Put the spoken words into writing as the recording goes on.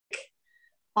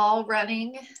all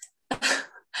running.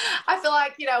 I feel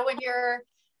like,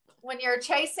 when you're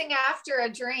chasing after a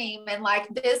dream and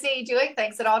like busy doing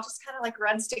things, it all just kind of like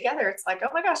runs together. It's like, oh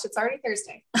my gosh, it's already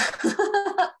Thursday.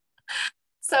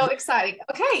 So exciting.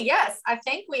 Okay, yes, I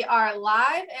think we are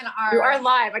live in our. You are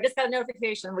live. I just got a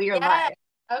notification. We are Yes.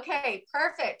 live. Okay,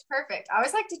 perfect, perfect. I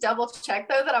always like to double check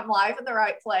though that I'm live in the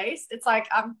right place. It's like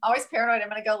I'm always paranoid I'm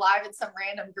going to go live in some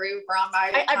random group or on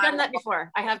I've done that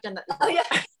before. I have done that before. Oh yeah,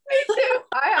 me too.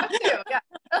 I have to. Yeah.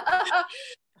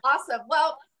 Awesome.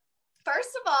 Well, first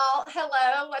of all,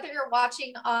 hello. Whether you're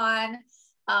watching on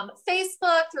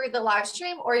Facebook through the live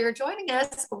stream or you're joining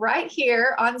us right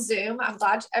here on Zoom, I'm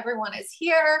glad everyone is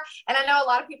here. And I know a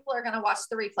lot of people are going to watch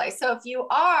the replay. So if you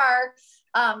are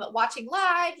watching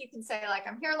live, you can say like,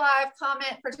 I'm here live,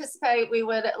 comment, participate. We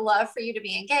would love for you to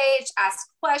be engaged, ask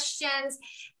questions.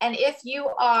 And if you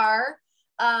are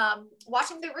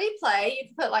watching the replay, you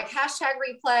can put like hashtag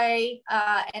replay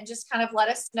and just kind of let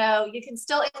us know. You can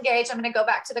still engage. I'm going to go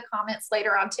back to the comments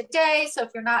later on today. So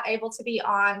if you're not able to be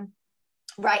on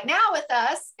right now with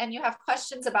us and you have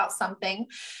questions about something,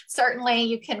 certainly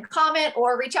you can comment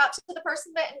or reach out to the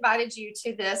person that invited you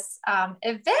to this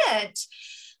event.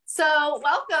 So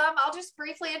welcome. I'll just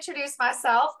briefly introduce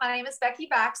myself. My name is Becky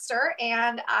Baxter,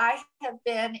 and I have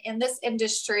been in this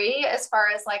industry as far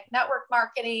as like network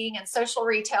marketing and social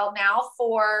retail now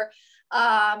for,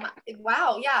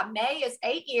 May is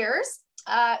 8 years.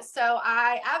 So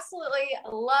I absolutely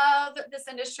love this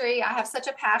industry. I have such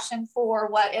a passion for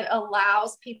what it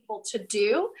allows people to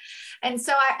do. And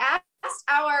so I asked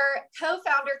our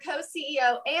co-founder,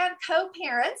 co-CEO, and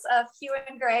co-parents of Hugh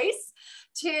and Grace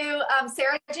to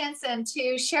Sara Jensen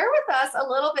to share with us a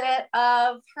little bit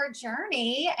of her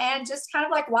journey and just kind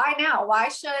of like, why now? Why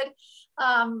should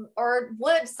or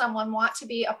would someone want to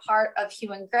be a part of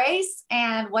Hugh and Grace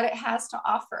and what it has to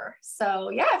offer? So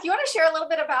yeah, if you want to share a little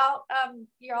bit about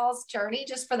y'all's journey,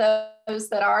 just for those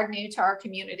that are new to our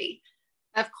community.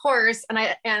 Of course. And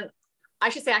I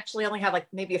should say actually only have like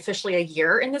maybe officially a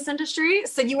year in this industry.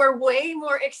 So you are way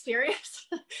more experienced.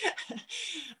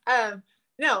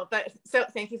 No, but so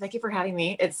thank you for having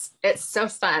me. It's so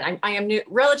fun. I am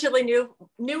relatively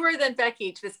newer than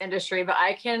Becky to this industry, but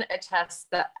I can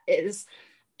attest that it has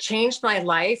changed my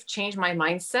life, changed my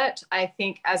mindset. I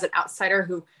think as an outsider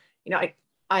who, I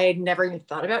had never even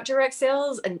thought about direct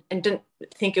sales and didn't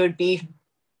think it would be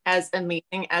as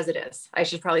amazing as it is. I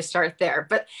should probably start there.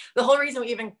 But the whole reason we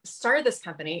even started this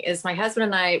company is my husband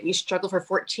and I, we struggled for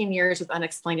 14 years with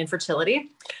unexplained infertility.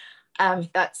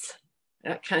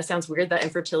 That kind of sounds weird that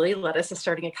infertility led us to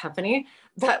starting a company.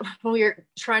 But when we were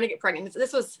trying to get pregnant,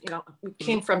 this was, we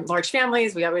came from large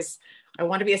families. I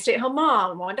wanted to be a stay-at-home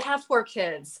mom, wanted to have 4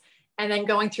 kids. And then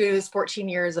going through this 14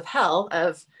 years of hell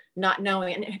of not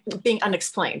knowing and being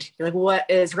unexplained. You're like, what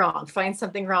is wrong? Find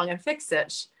something wrong and fix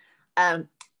it.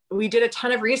 We did a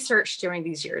ton of research during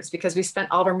these years because we spent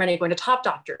all of our money going to top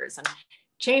doctors and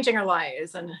changing our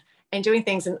lives and doing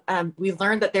things. And we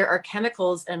learned that there are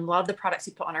chemicals in a lot of the products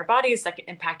we put on our bodies that can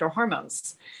impact our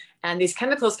hormones. And these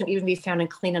chemicals can even be found in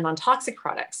clean and non-toxic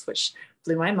products, which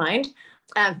blew my mind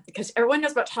because everyone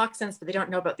knows about toxins, but they don't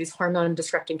know about these hormone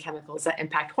disrupting chemicals that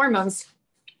impact hormones.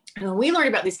 And when we learned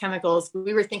about these chemicals,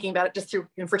 we were thinking about it just through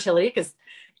infertility because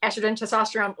estrogen,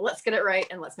 testosterone, let's get it right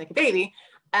and let's make a baby.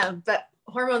 But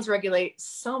hormones regulate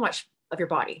so much of your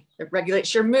body. It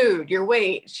regulates your mood, your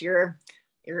weight, your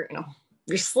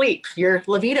sleep, your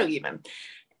libido even.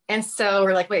 And so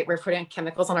we're like, wait, we're putting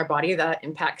chemicals on our body that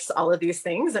impacts all of these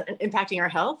things and impacting our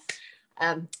health.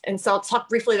 And so I'll talk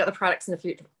briefly about the products in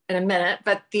a minute,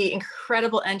 but the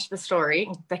incredible end to the story,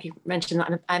 Becky mentioned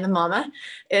that I'm a mama,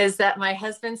 is that my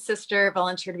husband's sister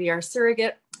volunteered to be our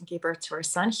surrogate, gave birth to our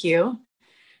son, Hugh.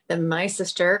 Then my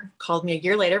sister called me a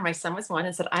year later, my son was 1,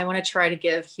 and said, I want to try to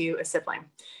give Hugh a sibling.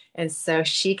 And so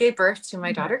she gave birth to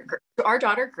our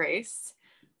daughter, Grace.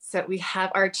 So we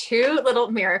have our 2 little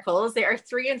miracles. They are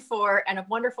 3 and 4 and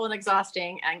wonderful and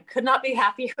exhausting and could not be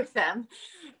happier with them,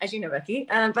 as you know, Becky.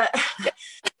 But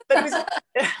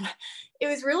it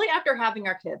was really after having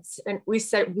our kids. And we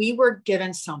said we were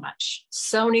given so much.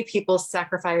 So many people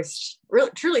sacrificed,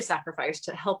 really, truly sacrificed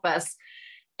to help us.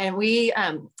 And we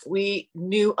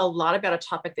knew a lot about a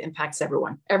topic that impacts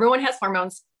everyone. Everyone has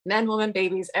hormones, men, women,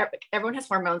 babies, everyone has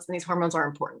hormones, and these hormones are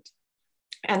important.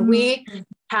 And we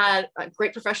had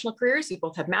great professional careers. We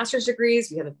both have master's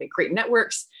degrees. We have great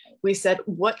networks. We said,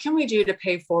 what can we do to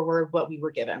pay forward what we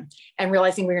were given? And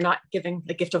realizing we were not giving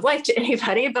the gift of life to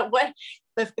anybody, but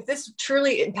if this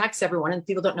truly impacts everyone and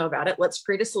people don't know about it, let's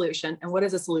create a solution. And what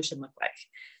does a solution look like?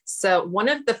 So one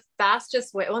of the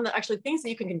fastest things that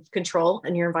you can control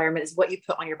in your environment is what you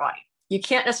put on your body. You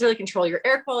can't necessarily control your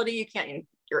air quality. You can't,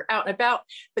 you're out and about,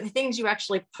 but the things you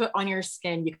actually put on your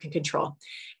skin, you can control.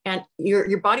 And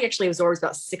your body actually absorbs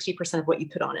about 60% of what you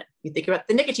put on it. You think about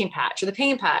the nicotine patch or the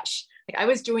pain patch. Like I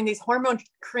was doing these hormone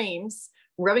creams,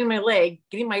 rubbing my leg,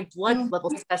 getting my blood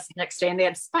levels tested the next day, and they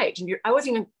had spiked. And I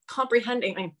wasn't even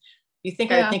comprehending. I mean, you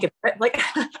think I would think of it like,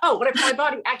 oh, what I put on my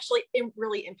body actually it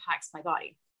really impacts my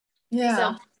body. Yeah.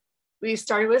 So we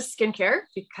started with skincare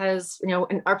because, you know,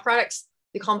 in our products,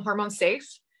 we call them hormone safe.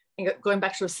 And going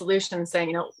back to a solution, saying,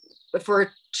 you know, if we're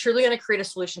truly going to create a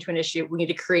solution to an issue, we need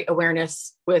to create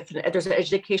awareness there's an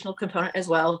educational component as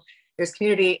well. There's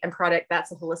community and product.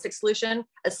 That's a holistic solution.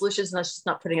 A solution is not just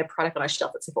not putting a product on a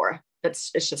shelf at Sephora.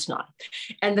 It's just not.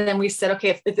 And then we said,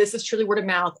 okay, if this is truly word of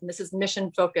mouth and this is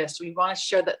mission focused, we want to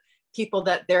show that people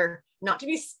that they're not to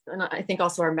be, and I think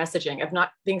also our messaging of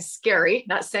not being scary,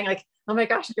 not saying like, oh my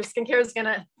gosh, your skincare is going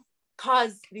to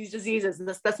cause these diseases. And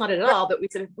that's not it at all. But we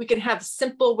said we can have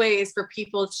simple ways for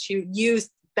people to use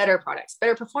better products,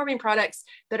 better performing products,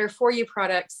 better for you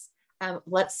products.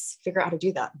 Let's figure out how to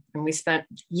do that. And we spent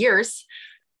years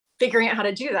figuring out how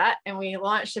to do that. And we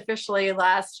launched officially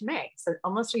last May. So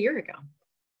almost a year ago.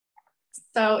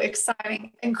 So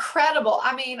exciting. Incredible.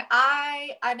 I mean,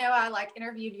 I know I like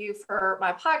interviewed you for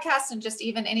my podcast, and just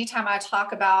even anytime I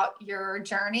talk about your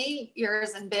journey,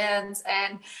 yours and Ben's,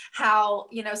 and how,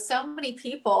 you know, so many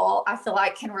people I feel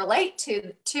like can relate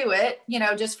to it, you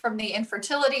know, just from the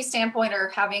infertility standpoint or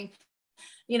having,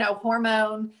 you know,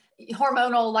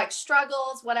 hormonal like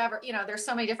struggles, whatever, you know, there's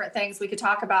so many different things we could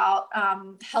talk about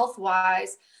health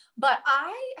wise. But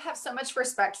I have so much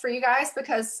respect for you guys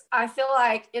because I feel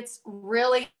like it's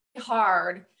really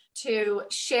hard to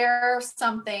share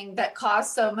something that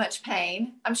caused so much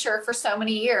pain, I'm sure for so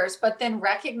many years, but then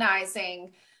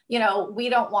recognizing, you know, we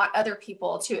don't want other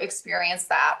people to experience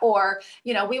that, or,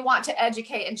 you know, we want to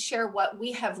educate and share what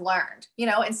we have learned, you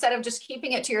know, instead of just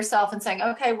keeping it to yourself and saying,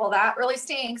 okay, well, that really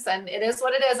stinks and it is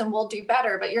what it is and we'll do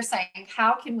better. But you're saying,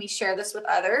 how can we share this with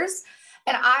others?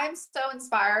 And I'm so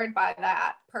inspired by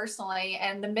that personally,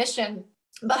 and the mission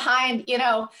behind, you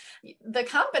know, the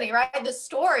company, right? The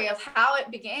story of how it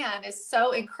began is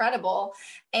so incredible.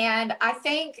 And I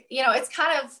think, you know, it's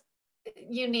kind of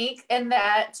unique in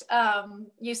that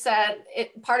you said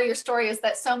part of your story is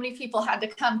that so many people had to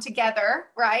come together,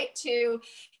 right, to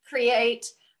create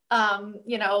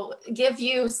you know, give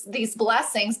you these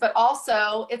blessings, but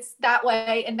also it's that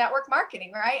way in network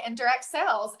marketing, right? And direct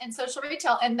sales and social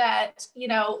retail. And that, you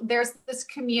know, there's this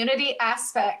community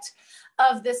aspect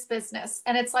of this business.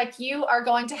 And it's like, you are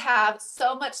going to have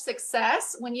so much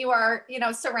success when you are, you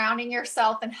know, surrounding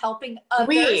yourself and helping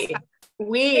others.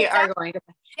 We are going to,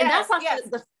 and that's not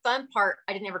the fun part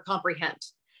I didn't ever comprehend.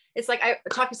 It's like, I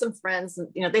talk to some friends and,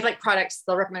 you know, they like products,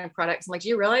 they'll recommend products. I'm like, do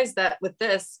you realize that with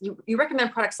this, you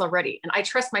recommend products already? And I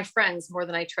trust my friends more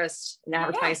than I trust an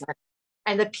advertisement.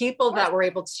 And the people that we're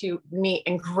able to meet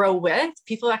and grow with,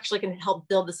 people actually can help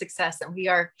build the success. And we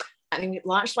are, I mean, we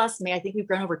launched last May. I think we've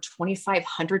grown over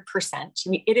 2,500%. I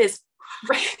mean, it is,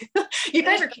 you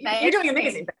guys are, you're doing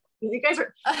amazing. You guys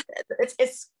are,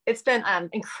 it's been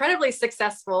incredibly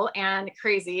successful and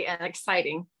crazy and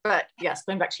exciting. But yes,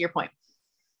 going back to your point.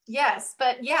 Yes,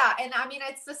 but yeah. And I mean,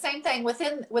 it's the same thing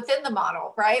within the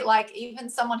model, right? Like even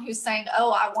someone who's saying,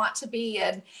 oh, I want to be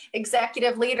an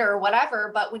executive leader or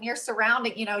whatever. But when you're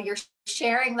surrounding, you know, you're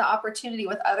sharing the opportunity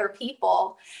with other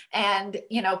people and,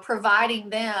 you know,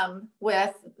 providing them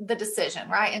with the decision,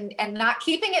 right? And not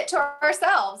keeping it to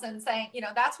ourselves and saying, you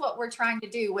know, that's what we're trying to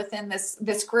do within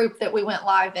this group that we went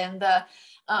live in. The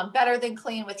Better Than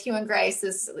Clean with Hugh and Grace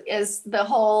is the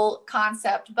whole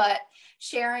concept. But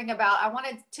sharing about, I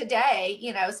wanted today,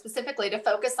 you know, specifically to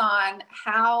focus on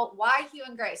why Hugh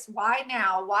and Grace, why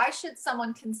now, why should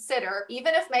someone consider,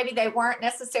 even if maybe they weren't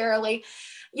necessarily,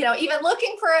 you know, even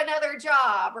looking for another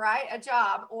job, right? A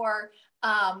job, or,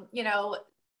 you know,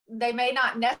 they may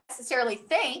not necessarily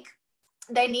think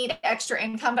they need extra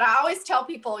income, but I always tell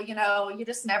people, you know, you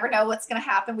just never know what's going to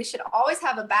happen. We should always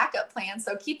have a backup plan.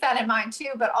 So keep that in mind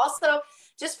too, but also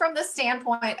just from the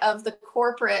standpoint of the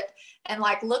corporate and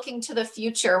like looking to the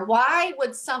future, why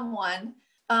would someone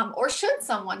or should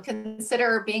someone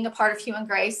consider being a part of Hugh and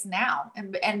Grace now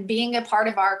and being a part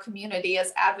of our community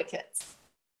as advocates?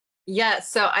 Yeah,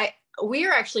 so we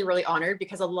are actually really honored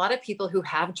because a lot of people who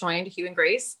have joined Hugh and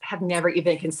Grace have never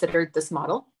even considered this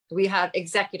model. We have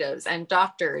executives and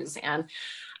doctors and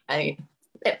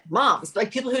moms, like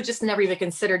people who just never even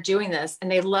considered doing this. And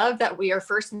they love that we are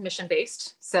first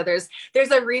mission-based. So there's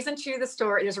a reason to the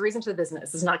story. There's a reason to the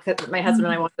business. It's not because my husband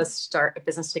and I wanted to start a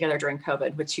business together during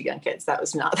COVID with 2 young kids. That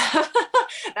was not,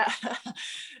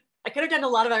 I could have done a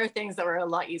lot of other things that were a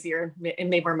lot easier and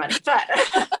made more money, but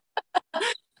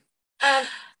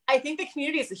I think the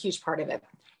community is a huge part of it.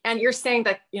 And you're saying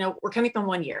that, you know, we're coming from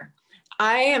 1 year.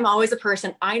 I am always a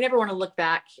person, I never want to look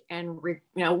back and,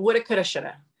 woulda, coulda,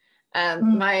 shoulda.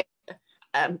 My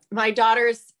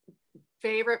daughter's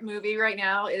favorite movie right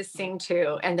now is Sing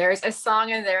 2. And there's a song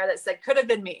in there that said, could have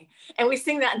been me. And we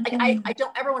sing that. And I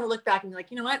don't ever want to look back and be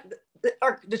like, you know what?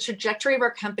 The trajectory of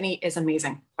our company is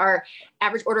amazing. Our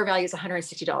average order value is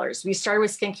 $160. We started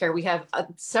with skincare. We have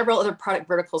several other product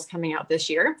verticals coming out this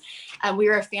year. We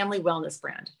are a family wellness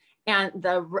brand. And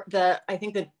I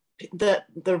think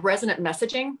the resonant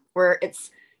messaging where it's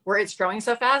growing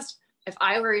so fast, if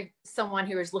I were someone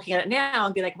who was looking at it now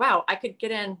and be like, wow, I could get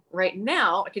in right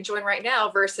now, I could join right now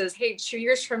versus, hey, 2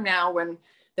 years from now, when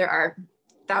there are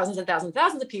thousands and thousands and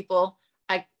thousands of people,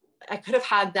 I could have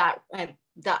had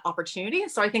that opportunity.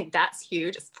 So I think that's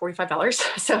huge. It's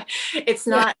 $45. So it's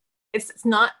not, it's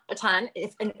not a ton.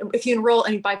 If you enroll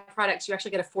and you buy products, you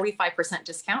actually get a 45%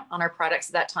 discount on our products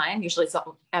at that time. Usually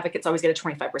advocates always get a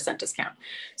 25% discount.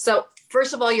 So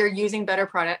first of all, you're using better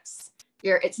products.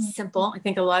 It's simple. I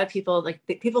think a lot of people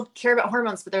people care about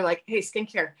hormones, but they're like, hey,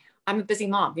 skincare, I'm a busy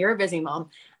mom. You're a busy mom.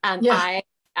 And I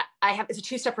have, it's a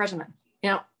 2-step regimen,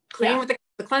 clean with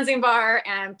the cleansing bar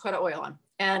and put oil on.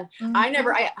 And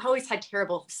I always had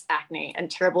terrible acne and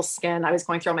terrible skin. I was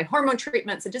going through all my hormone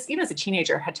treatments and just even as a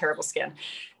teenager had terrible skin.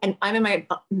 And I'm in my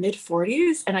mid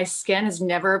 40s and my skin has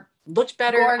never looked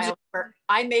better. I wear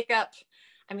eye makeup.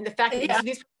 I mean, the fact that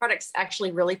these products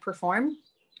actually really perform.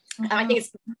 And I think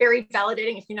it's very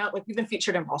validating. If you've been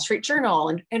featured in Wall Street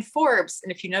Journal and Forbes.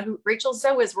 And if you know who Rachel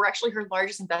Zoe is, we're actually her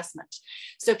largest investment.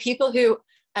 So people who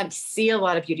see a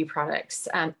lot of beauty products,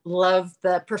 love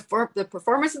the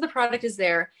performance of the product is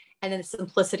there. And then the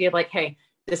simplicity of like, hey,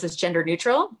 this is gender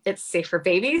neutral. It's safe for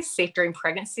babies, safe during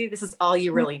pregnancy. This is all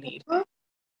you really need. And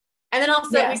then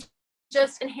also we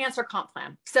just enhance our comp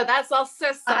plan. So that's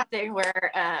also something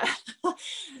where that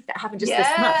happened just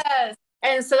this month.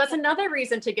 And so that's another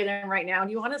reason to get in right now. And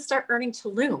you want to start earning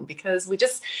Tulum because we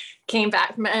just came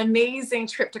back from an amazing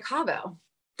trip to Cabo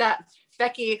that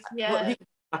Becky, we can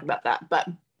talk about that, but.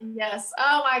 Yes.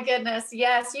 Oh my goodness.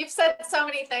 Yes. You've said so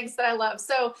many things that I love.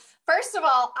 So first of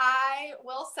all, I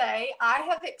will say I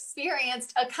have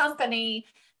experienced a company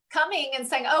coming and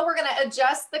saying, oh, we're going to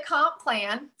adjust the comp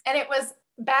plan. And it was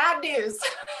bad news. It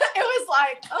was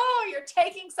like, oh, you're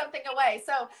taking something away.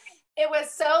 So it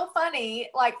was so funny,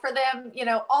 like for them,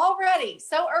 already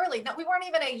so early. No, we weren't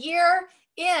even a year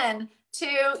in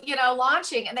to,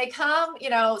 launching, and they come,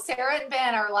 Sara and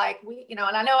Ben are like, and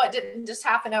I know it didn't just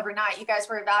happen overnight. You guys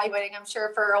were evaluating, I'm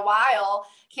sure, for a while.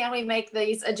 Can we make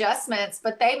these adjustments?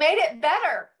 But they made it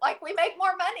better. Like we make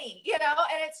more money,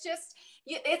 and it's just,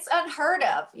 it's unheard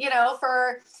of,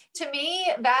 to me,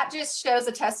 that just shows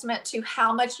a testament to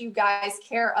how much you guys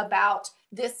care about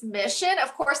this mission.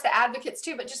 Of course, the advocates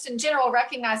too, but just in general,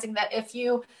 recognizing that if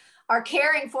you are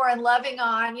caring for and loving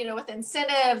on, with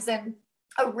incentives and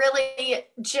a really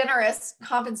generous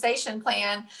compensation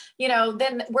plan,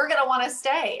 then we're going to want to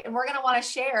stay and we're going to want to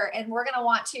share and we're going to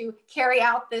want to carry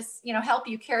out this, help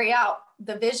you carry out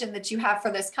the vision that you have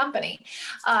for this company.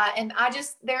 And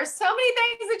there's so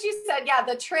many things that you said. Yeah.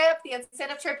 The trip, the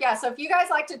incentive trip. Yeah. So if you guys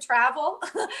like to travel,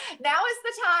 now is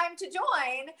the time to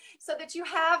join so that you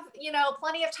have,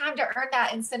 plenty of time to earn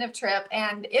that incentive trip.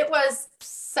 And it was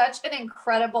such an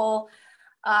incredible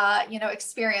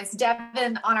experience.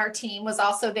 Devin on our team was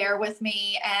also there with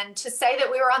me. And to say that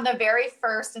we were on the very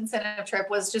first incentive trip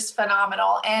was just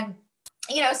phenomenal. And,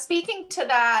 speaking to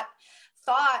that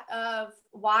thought of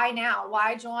why now,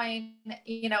 why join,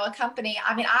 a company.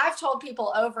 I mean, I've told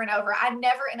people over and over, I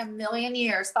never in a million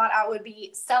years thought I would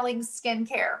be selling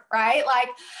skincare, right? Like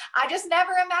I just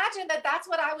never imagined that that's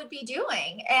what I would be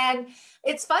doing. And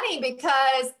it's funny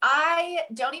because I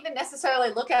don't even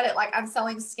necessarily look at it like I'm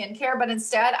selling skincare, but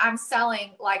instead I'm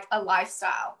selling like a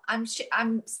lifestyle. I'm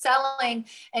selling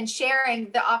and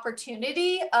sharing the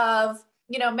opportunity of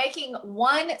making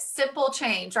one simple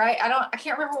change, right? I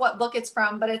can't remember what book it's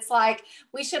from, but it's like,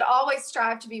 we should always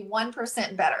strive to be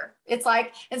 1% better. It's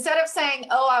like, instead of saying,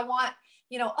 oh, I want,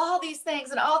 all these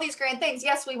things and all these grand things.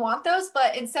 Yes, we want those,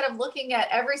 but instead of looking at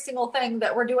every single thing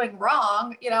that we're doing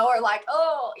wrong, or like,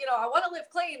 oh, I want to live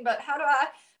clean, but how do I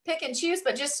pick and choose?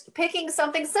 But just picking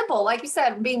something simple, like you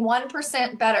said, being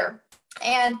 1% better.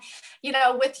 And,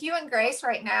 with Hugh and Grace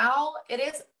right now, it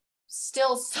is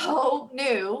still so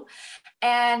new.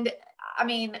 And I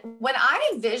mean, when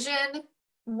I envision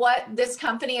what this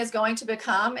company is going to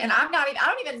become, and I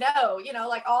don't even know,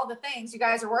 like all the things you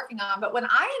guys are working on, but when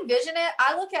I envision it,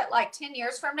 I look at like 10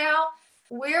 years from now,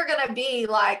 we're going to be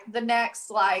like the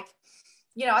next, like,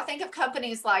 you know, I think of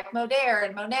companies like Modair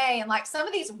and Monet and like some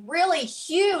of these really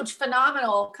huge,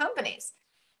 phenomenal companies.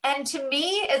 And to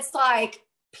me, it's like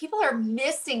people are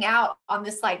missing out on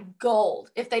this like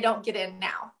gold if they don't get in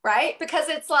now, right? Because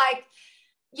it's like,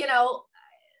 you know,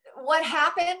 what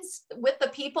happens with the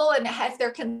people and if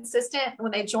they're consistent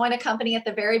when they join a company at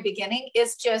the very beginning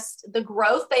is just the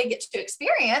growth they get to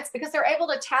experience because they're able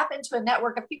to tap into a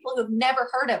network of people who've never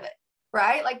heard of it.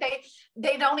 Right? Like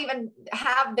they don't even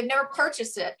have, they've never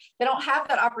purchased it. They don't have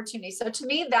that opportunity. So to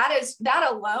me, that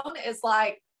alone is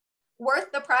like worth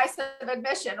the price of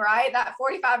admission, right? That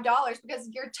 $45, because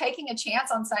you're taking a chance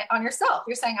on yourself.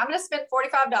 You're saying, I'm going to spend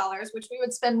 $45, which we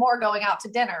would spend more going out to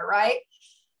dinner, right?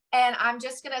 And I'm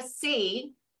just going to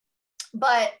see,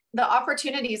 but the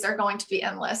opportunities are going to be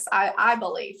endless. I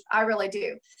believe, I really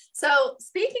do. So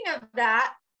speaking of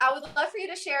that, I would love for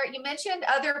you to share, you mentioned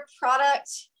other product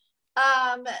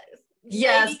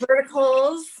yes,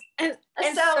 verticals. And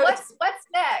so what's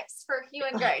next for Hugh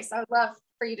and Grace? I would love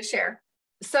for you to share.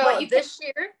 So this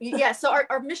year, so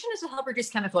our mission is to help reduce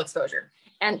chemical exposure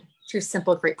and through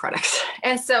simple, great products.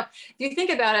 And so if you think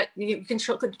about it, you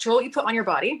control what you put on your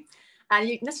body. And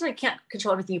you necessarily can't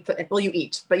control everything you put, well, you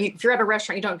eat, but if you're at a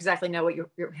restaurant, you don't exactly know what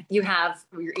you have,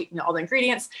 you're eating all the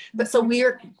ingredients. But so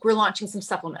we're launching some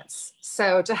supplements.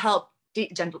 So to help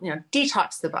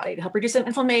detox the body, to help reduce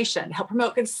inflammation, to help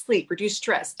promote good sleep, reduce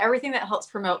stress, everything that helps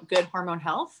promote good hormone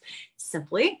health,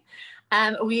 simply.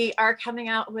 We are coming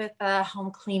out with a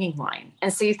home cleaning line.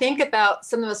 And so you think about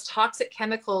some of those toxic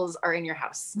chemicals are in your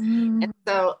house. And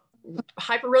so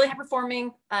really high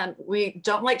performing.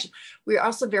 We're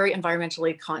also very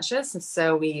environmentally conscious. And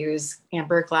so we use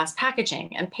amber glass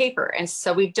packaging and paper. And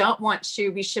so we don't want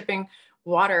to be shipping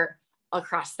water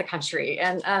across the country,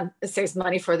 and it saves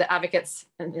money for the advocates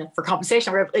and for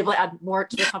compensation. We're able to add more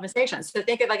to the compensation. So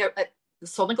think of like a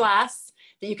sold in glass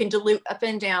that you can dilute up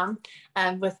and down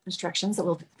with instructions that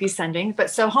we'll be sending. But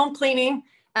so home cleaning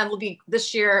will be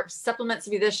this year, supplements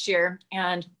will be this year,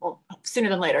 and well, sooner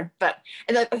than later.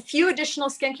 And a few additional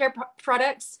skincare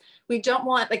products. We don't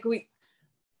want, like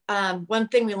one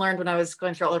thing we learned when I was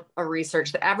going through all our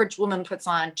research, the average woman puts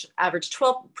on average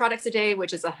 12 products a day,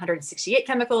 which is 168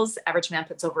 chemicals. The average man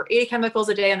puts over 80 chemicals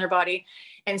a day on their body.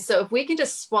 And so if we can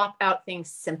just swap out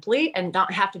things simply and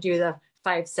not have to do the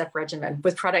 5-step regimen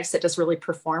with products that just really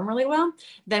perform really well,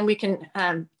 then we can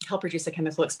help reduce the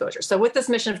chemical exposure. So with this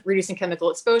mission of reducing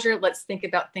chemical exposure, let's think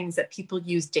about things that people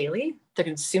use daily. They're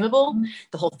consumable,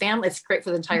 the whole family. It's great for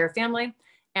the entire family.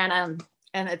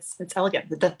 And it's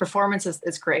elegant. The performance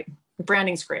is great. The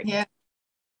branding's great. Yeah.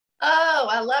 Oh,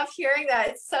 I love hearing that.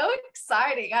 It's so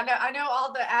exciting. I know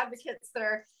all the advocates that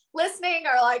are listening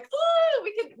are like, oh,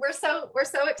 we're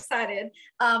so excited.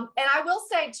 And I will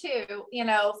say too,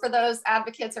 for those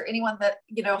advocates or anyone that,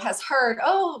 has heard,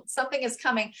 oh, something is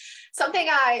coming, something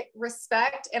I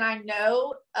respect. And I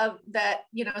know that,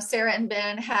 Sara and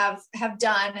Ben have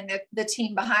done, and the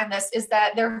team behind this is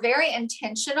that they're very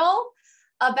intentional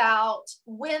about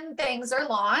when things are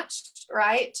launched,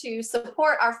 right, to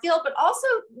support our field, but also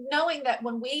knowing that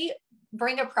when we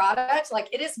bring a product, like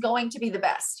it is going to be the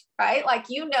best, right? Like,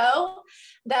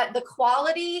 that the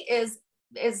quality is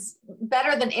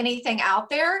better than anything out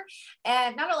there.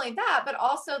 And not only that, but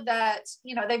also that,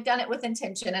 they've done it with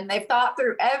intention and they've thought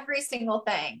through every single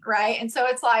thing, right? And so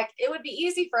it's like, it would be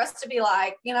easy for us to be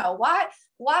like, when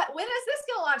is this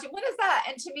going to launch? And when is that?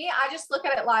 And to me, I just look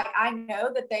at it like, I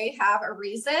know that they have a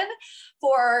reason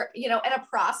for, and a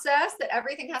process that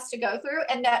everything has to go through.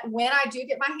 And that when I do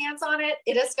get my hands on it,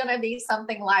 it is going to be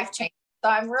something life-changing. So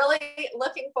I'm really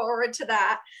looking forward to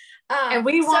that. And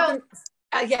we want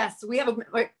them. Yes, we have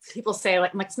like people say,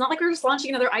 like it's not like we're just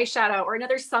launching another eyeshadow or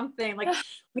another something. Like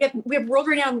we have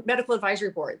world-renowned medical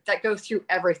advisory board that go through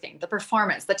everything, the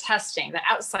performance, the testing, the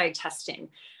outside testing.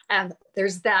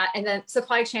 There's that, and then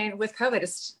supply chain with COVID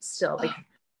is still like.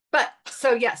 But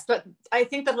I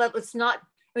think that it's not.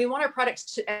 We want our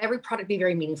products every product be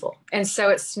very meaningful, and so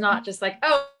it's not just like,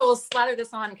 oh, we'll slather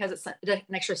this on because it's an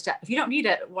extra step. If you don't need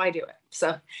it, why do it?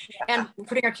 So, and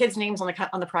putting our kids' names on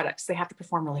the products, they have to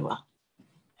perform really well.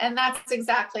 And that's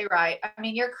exactly right. I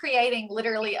mean, you're creating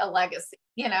literally a legacy,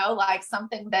 like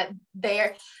something that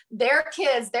their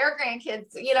kids, their grandkids,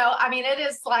 it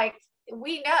is like,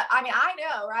 I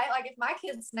know, right? Like if my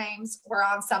kids' names were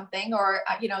on something or,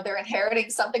 they're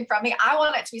inheriting something from me, I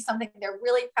want it to be something they're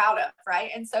really proud of. Right.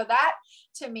 And so that,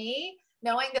 to me,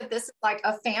 knowing that this is like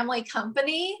a family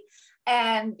company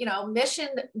and, you know, mission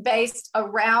based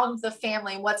around the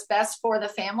family and what's best for the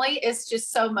family is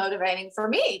just so motivating for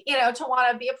me, you know, to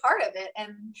want to be a part of it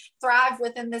and thrive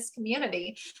within this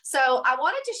community. So I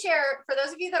wanted to share, for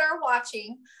those of you that are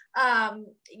watching,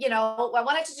 you know, I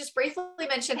wanted to just briefly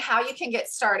mention how you can get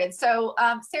started. So,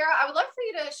 Sarah, I would love for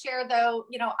you to share, though,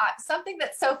 you know, something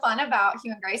that's so fun about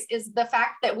Hugh and Grace is the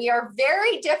fact that we are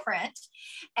very different,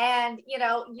 and, you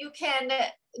know, you can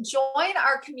join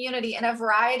our community in a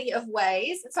variety of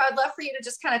ways. And so I'd love for you to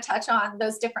just kind of touch on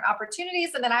those different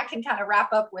opportunities, and then I can kind of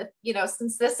wrap up with, you know,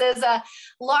 since this is a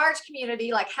large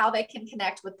community, like how they can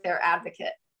connect with their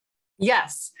advocate.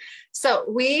 Yes. So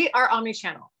we are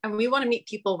omni-channel and we want to meet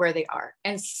people where they are.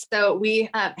 And so we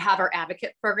have our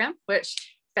advocate program,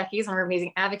 which Becky's our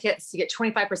amazing advocates. You get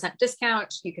 25%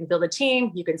 discount. You can build a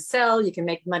team, you can sell, you can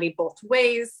make money both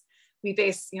ways. We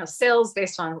base, you know, sales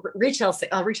based on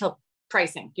retail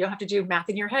pricing. You don't have to do math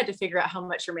in your head to figure out how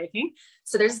much you're making.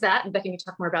 So there's that. And Becky can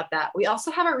talk more about that. We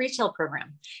also have our retail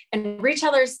program, and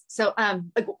retailers. So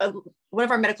one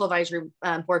of our medical advisory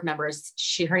board members,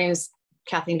 her name is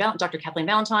Dr. Kathleen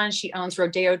Valentine. She owns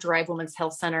Rodeo Drive Women's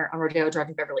Health Center on Rodeo Drive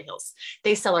in Beverly Hills.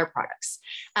 They sell our products,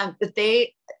 but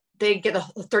they get a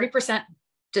 30%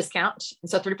 discount, and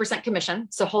so 30% commission.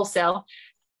 So wholesale.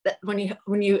 That when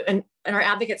you and our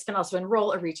advocates can also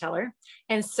enroll a retailer,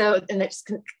 and they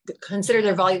just consider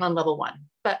their volume on level 1.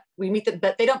 But we meet them,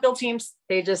 but they don't build teams.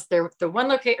 They're one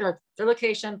location, or their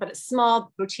location, but it's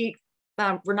small boutique.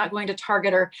 We're not going to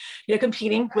target or, you know,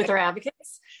 competing with our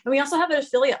advocates. And we also have an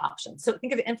affiliate option. So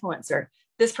think of an influencer.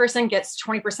 This person gets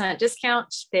 20%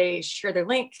 discount. They share their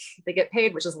link. They get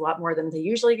paid, which is a lot more than they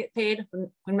usually get paid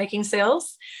when making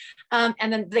sales. And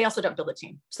then they also don't build a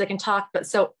team, so they can talk. But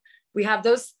so we have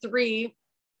those 3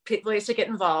 ways to get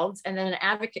involved. And then an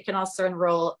advocate can also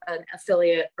enroll an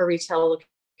affiliate or retail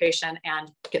location and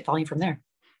get volume from there.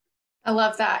 I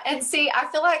love that. And see, I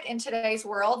feel like in today's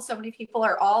world, so many people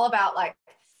are all about like,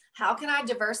 how can I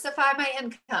diversify my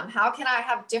income? How can I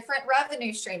have different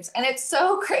revenue streams? And it's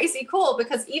so crazy cool,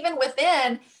 because even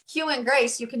within Hugh and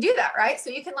Grace, you can do that, right? So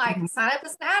you can like sign up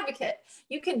as an advocate,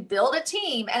 you can build a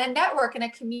team and a network and a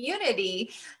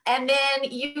community, and then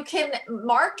you can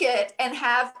market and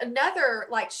have another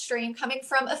like stream coming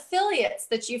from affiliates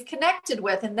that you've connected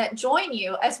with and that join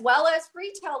you, as well as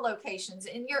retail locations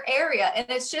in your area. And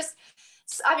it's just,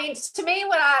 I mean, to me,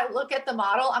 when I look at the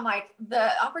model, I'm like,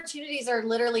 the opportunities are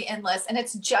literally endless, and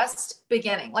it's just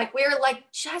beginning. Like, we're like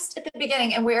just at the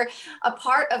beginning, and we're a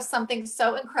part of something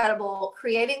so incredible,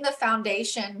 creating the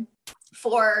foundation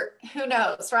for who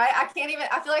knows, right? I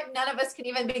feel like none of us can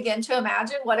even begin to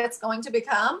imagine what it's going to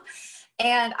become.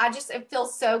 And I feel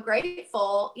so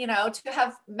grateful, you know, to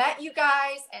have met you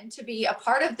guys and to be a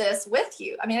part of this with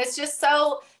you. I mean, it's just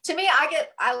so, to me,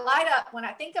 I light up when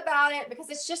I think about it, because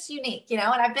it's just unique, you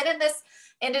know, and I've been in this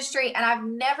industry and I've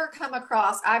never come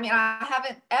across, I mean, I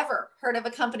haven't ever heard of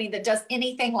a company that does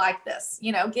anything like this,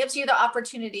 you know, gives you the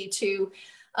opportunity to,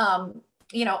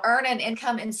 you know, earn an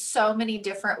income in so many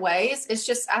different ways. It's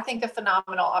just, I think, a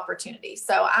phenomenal opportunity.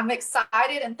 So I'm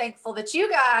excited and thankful that you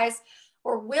guys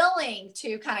were willing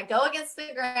to kind of go against the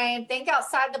grain, think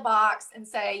outside the box, and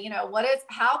say, you know,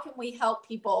 how can we help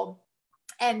people?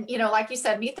 And, you know, like you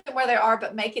said, meet them where they are,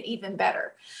 but make it even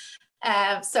better.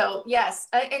 So yes,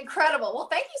 incredible. Well,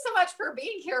 thank you so much for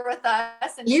being here with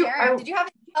us and sharing. Did you have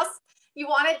anything else you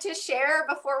wanted to share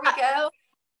before we go?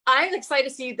 I'm excited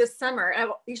to see you this summer.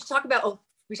 We talked about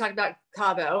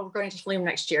Cabo. We're going to Tulum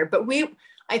next year, but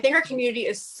I think our community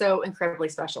is so incredibly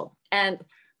special. And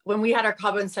when we had our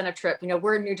Cabo incentive trip, you know,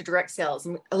 we're new to direct sales,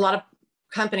 and a lot of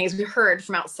companies, we heard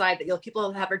from outside that, you know, people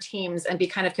will have their teams and be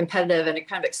kind of competitive and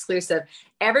kind of exclusive.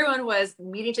 Everyone was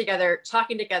meeting together,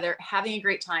 talking together, having a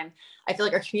great time. I feel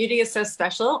like our community is so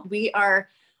special. We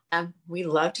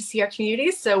love to see our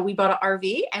community. So we bought an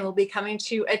RV and we'll be coming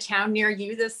to a town near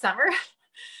you this summer.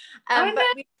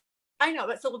 I know,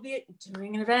 but so we'll be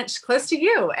doing an event close to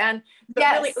you. And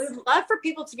really, we'd love for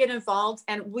people to get involved.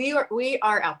 And we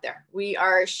are out there. We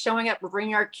are showing up. We're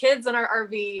bringing our kids in our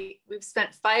RV. We've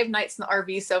spent 5 nights in the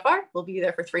RV so far. We'll be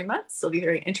there for 3 months. It'll be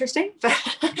very interesting.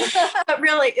 But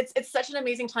really, it's such an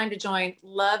amazing time to join.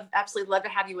 Absolutely love to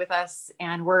have you with us.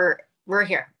 And we're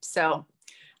here. So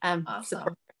awesome.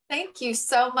 Support. Thank you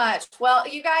so much. Well,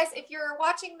 you guys, if you're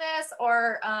watching this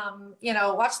or, you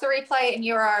know, watch the replay and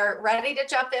you are ready to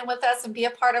jump in with us and be a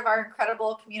part of our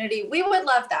incredible community, we would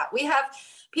love that. We have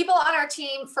people on our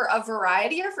team for a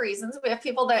variety of reasons. We have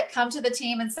people that come to the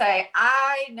team and say,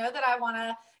 I know that I want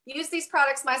to use these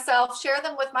products myself, share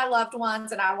them with my loved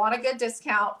ones, and I want a good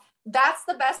discount. that's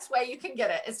the best way you can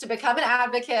get it, is to become an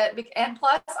advocate. And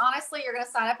plus, honestly, you're going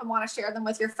to sign up and want to share them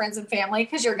with your friends and family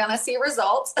because you're going to see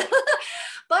results.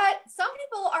 But some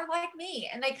people are like me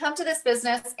and they come to this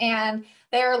business and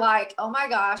they're like, oh my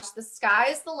gosh, the sky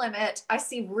is the limit. I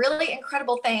see really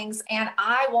incredible things and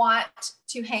I want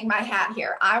to hang my hat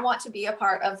here. I want to be a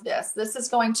part of this. This is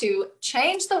going to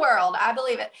change the world. I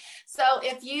believe it. So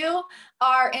if you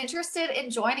are interested in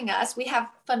joining us, we have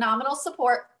phenomenal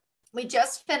support. We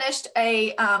just finished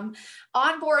a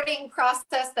onboarding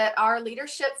process that our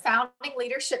founding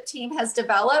leadership team has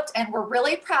developed, and we're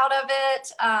really proud of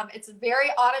it. It's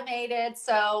very automated,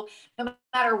 so no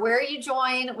matter where you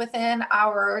join within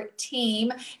our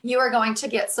team, you are going to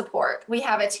get support. We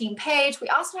have a team page. We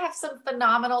also have some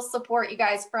phenomenal support, you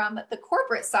guys, from the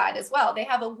corporate side as well. They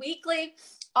have a weekly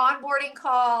onboarding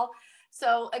call.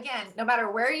 So again, no matter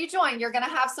where you join, you're going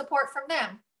to have support from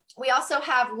them. We also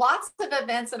have lots of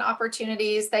events and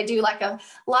opportunities. They do like a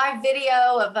live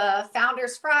video of a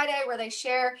Founders Friday where they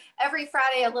share every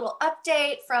Friday a little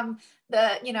update from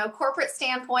the, corporate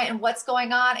standpoint and what's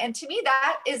going on. And to me,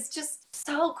 that is just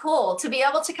so cool to be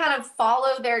able to kind of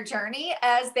follow their journey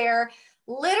as they're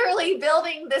literally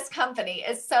building this company.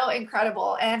 Is so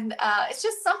incredible. And it's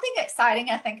just something exciting,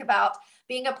 I think, about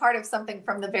being a part of something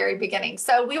from the very beginning.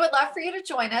 So we would love for you to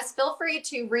join us. Feel free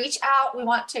to reach out. We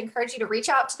want to encourage you to reach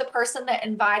out to the person that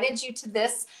invited you to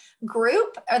this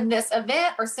group and this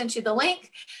event or sent you the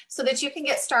link so that you can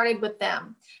get started with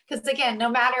them. Because again, no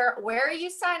matter where you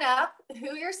sign up,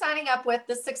 who you're signing up with,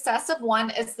 the success of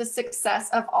one is the success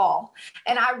of all.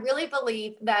 And I really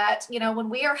believe that, when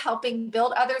we are helping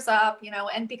build others up,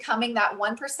 and becoming that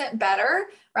 1% better,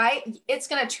 right? It's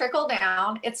going to trickle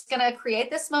down. It's going to create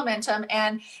this momentum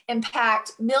and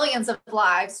impact millions of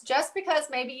lives just because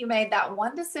maybe you made that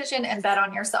one decision and bet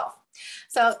on yourself.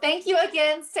 So thank you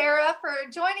again, Sara, for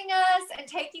joining us and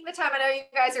taking the time. I know you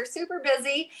guys are super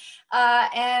busy,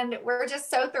 and we're just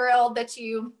so thrilled that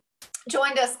you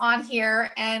joined us on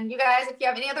here. And you guys, if you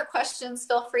have any other questions,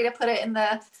 feel free to put it in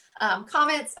the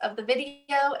comments of the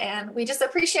video. And we just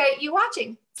appreciate you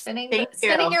watching, spending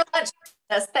your lunch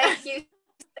with us. Thank you.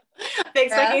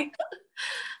 Thanks, Becky.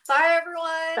 Bye,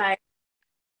 everyone. Bye.